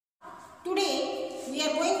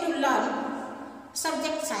to learn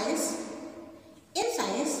subject science. In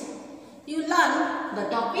science, you learn the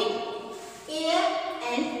topic air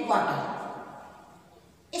and water.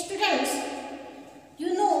 Students,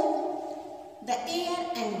 you know the air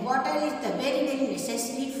and water is the very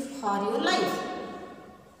necessary for your life.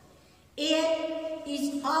 Air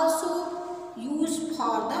is also used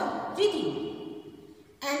for the breathing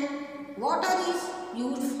and water is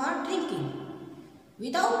used for drinking.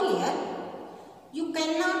 Without air, you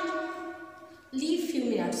cannot live few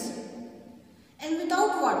minutes, and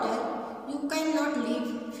without water, you cannot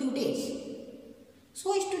live few days.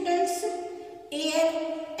 So students,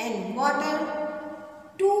 air and water,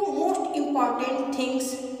 two most important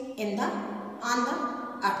things on the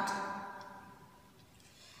earth.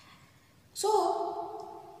 So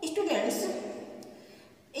students,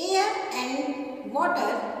 air and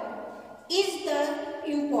water is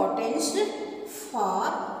the importance for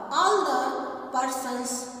all the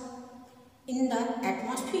persons in the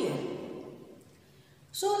atmosphere.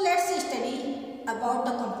 So let's study about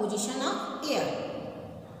the composition of air.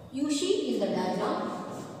 You see in the diagram,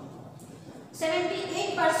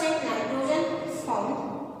 78% nitrogen found,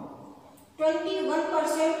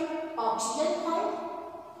 21% oxygen found,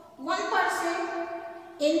 1%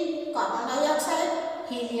 in carbon dioxide,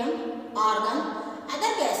 helium, argon,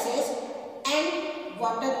 other gases and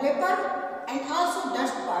water vapor, and also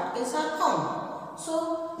dust particles are found.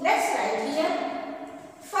 So let's write here.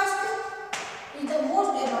 First is the most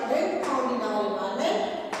abundant found in our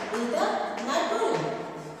environment is the nitrogen.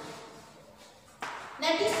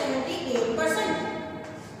 That is 78%.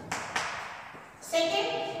 Second,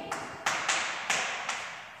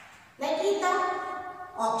 that is the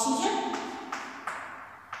oxygen.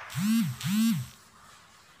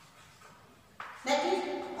 That is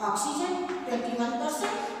oxygen 21%.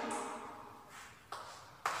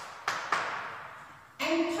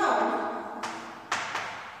 And third,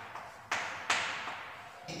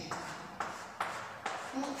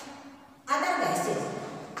 other gases.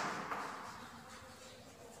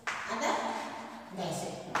 Other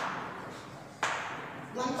gases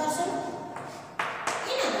 1%.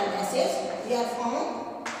 In other gases, we are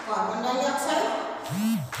found carbon dioxide,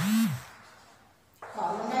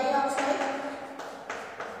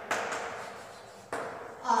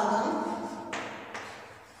 argon,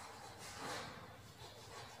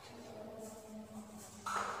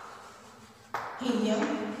 helium,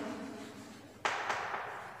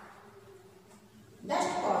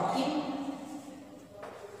 dust particle,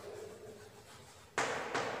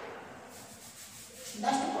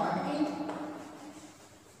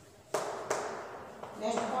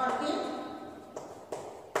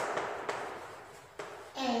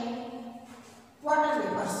 and water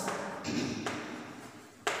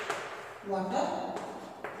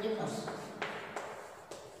vapors.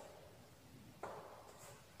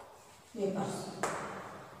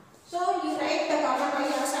 So you write the carbon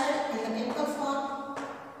dioxide in the chemical form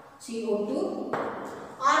CO2,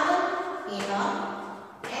 argon Ar,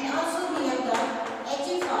 and also we have the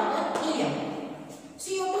He for the helium.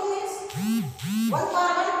 CO2 means one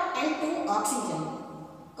carbon and two oxygen.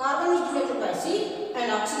 Carbon is denoted by C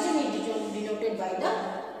and oxygen is denoted by the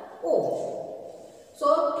O. So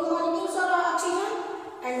two molecules are oxygen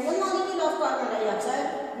and one molecule of carbon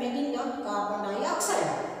dioxide, making the carbon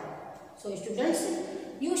dioxide. So students,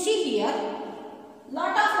 you see here,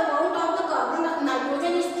 lot of amount of the carbon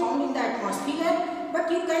nitrogen is found in the atmosphere,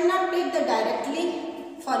 but you cannot take the directly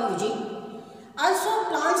for using. Also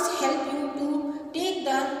plants help you to take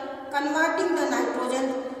the converting the nitrogen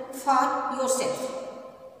for yourself.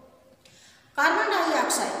 Carbon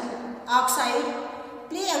dioxide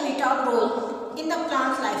play a vital role in the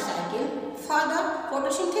plant life cycle for the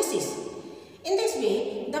photosynthesis. In this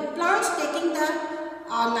way, the plants taking the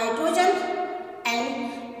nitrogen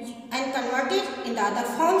and convert it in the other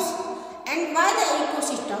forms, and by the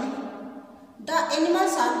ecosystem, the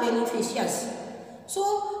animals are beneficiaries.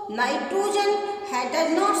 So nitrogen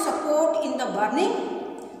does not support in the burning.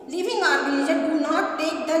 Living organisms do not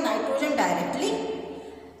take the nitrogen directly.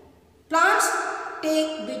 Plants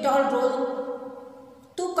take vital role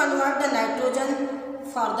to convert the nitrogen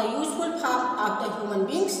for the useful form of the human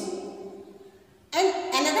beings. And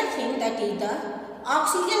another thing, that is the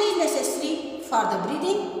oxygen is necessary for the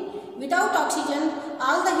breathing. Without oxygen,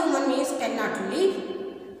 all the human beings cannot live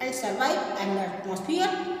and survive in the atmosphere.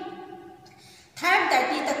 Third,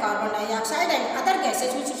 that is the carbon dioxide and other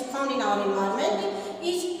gases which is found in our environment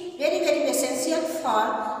is very essential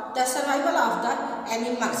for the survival of the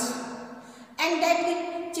animals, and that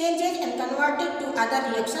it changes and converted to other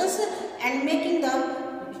reactions and making the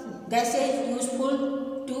gases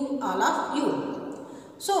useful to all of you.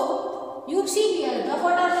 So you see here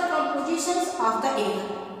what are the compositions of the air,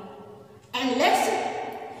 and let's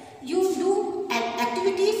you do an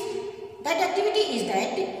activities. That activity is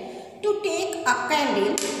that to take a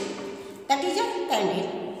candle, that is a candle,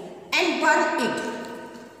 and burn it.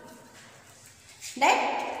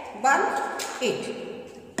 That burn it.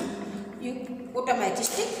 You put a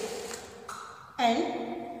matchstick and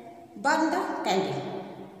burn the candle.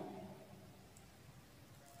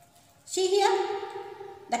 See here,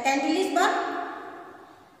 the candle is burned,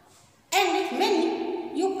 and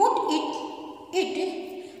when you put it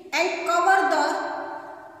and cover the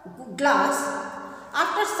glass,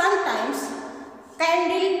 after some times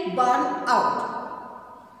candle burn out.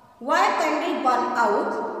 Why candle burn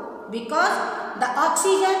out? Because the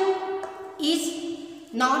oxygen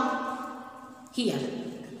is not here.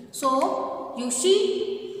 So you see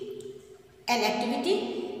an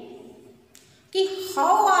activity कि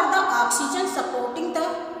how are the oxygen supporting the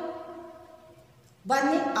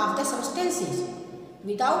burning of the substances.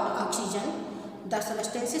 Without oxygen, the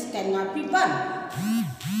substances cannot be burned.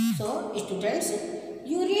 So students,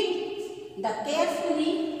 you read the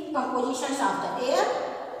carefully compositions of the air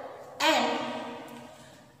and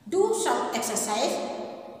do some exercise.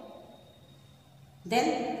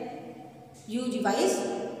 Then you revise.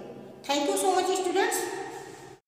 Thank you so much, students.